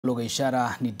Lugha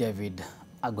ishara ni David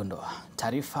Agondoa.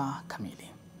 Taarifa kamili.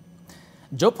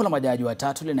 Jopo la majaji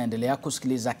watatu linaendelea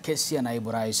kusikiliza kesi ya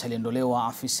naibu rais aliyeondolewa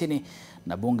afisini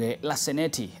na bunge la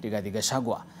Seneti Rigathi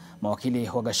Gachagua. Mawakili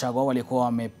wa Gachagua walikuwa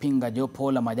wamepinga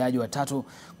jopo la majaji watatu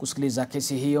kusikiliza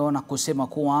kesi hiyo na kusema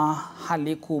kuwa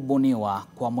halikubuniwa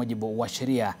kwa mujibu wa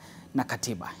sheria na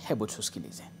katiba. Hebu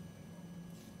tusikilize.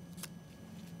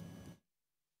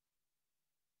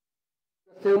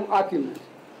 Same argument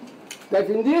that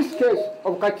in this case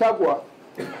of Gachagua,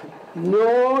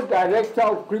 no director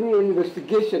of criminal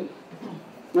investigation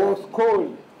was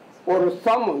called or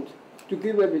summoned to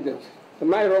give evidence.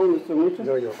 Am I wrong, Mr. Mitchell?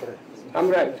 No, you're correct. I'm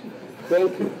right.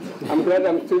 Thank you. I'm glad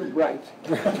I'm still bright.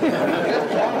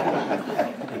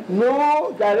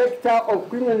 No director of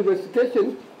criminal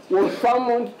investigation was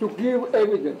summoned to give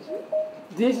evidence.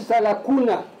 This is a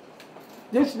lacuna.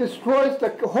 This destroys the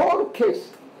whole case.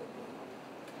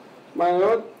 My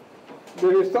Lord,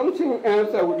 there is something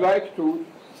else I would like to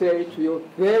say to you,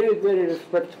 very, very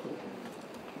respectful.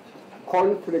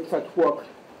 Conflicts at work.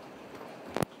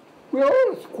 We are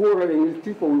always quarreling with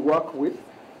people we work with.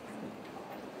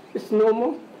 It's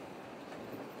normal.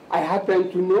 I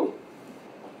happen to know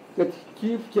that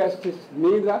Chief Justice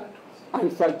Miller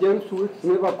and Sir James Wilkes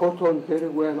never got on very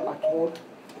well at all.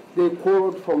 They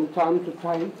quarreled from time to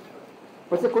time,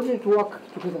 but they couldn't work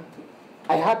together.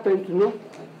 I happen to know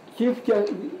Chief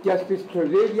Justice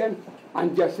Trevelyan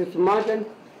and Justice Martin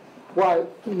were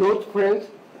not friends.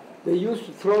 They used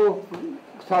to throw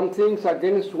some things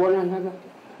against one another,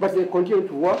 but they continued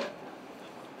to work.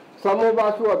 Some of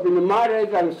us who have been married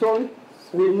and so on,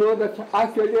 we know that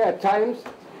actually at times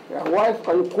a wife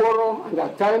can quarrel and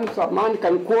at times a man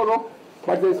can quarrel,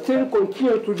 but they still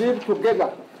continue to live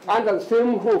together under the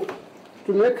same roof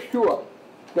to make sure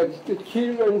that the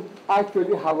children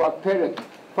actually have a parent,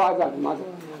 father and mother.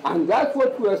 And that's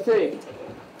what we are saying.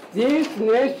 This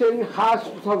nation has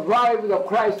to survive the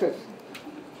crisis.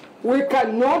 We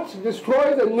cannot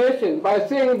destroy the nation by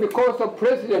saying because of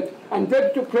president and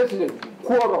deputy president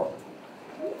quarrel.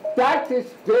 That is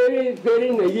very,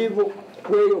 very naive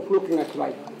way of looking at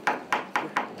life.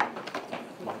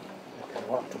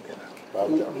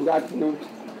 On that note,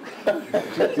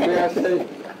 may I say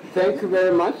thank you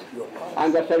very much,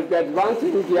 and I shall be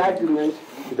advancing the argument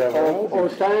of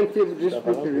alternative dispute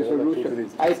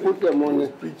resolution. I put them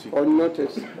on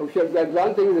notice. We shall be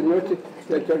advancing the notice,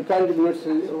 the alternative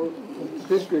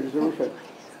dispute resolution.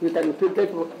 We can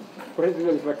get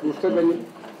presidents like Museveni,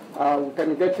 we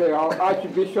can get our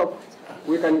Archbishop,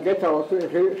 we can get our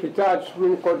retired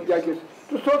Supreme Court judges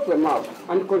to sort them out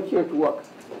and continue to work.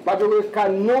 But we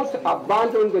cannot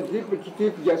abandon the Deputy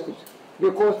Chief Justice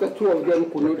because the two of them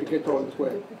could not get on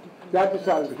well. That is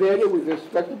a very, with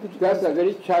respect, that's a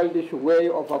very childish way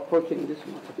of approaching this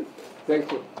matter.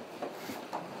 Thank you.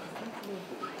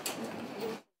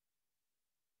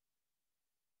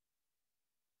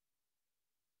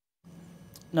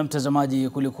 Na mtazamaji,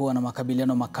 kulikuwa na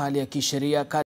makabiliano makali ya kisheria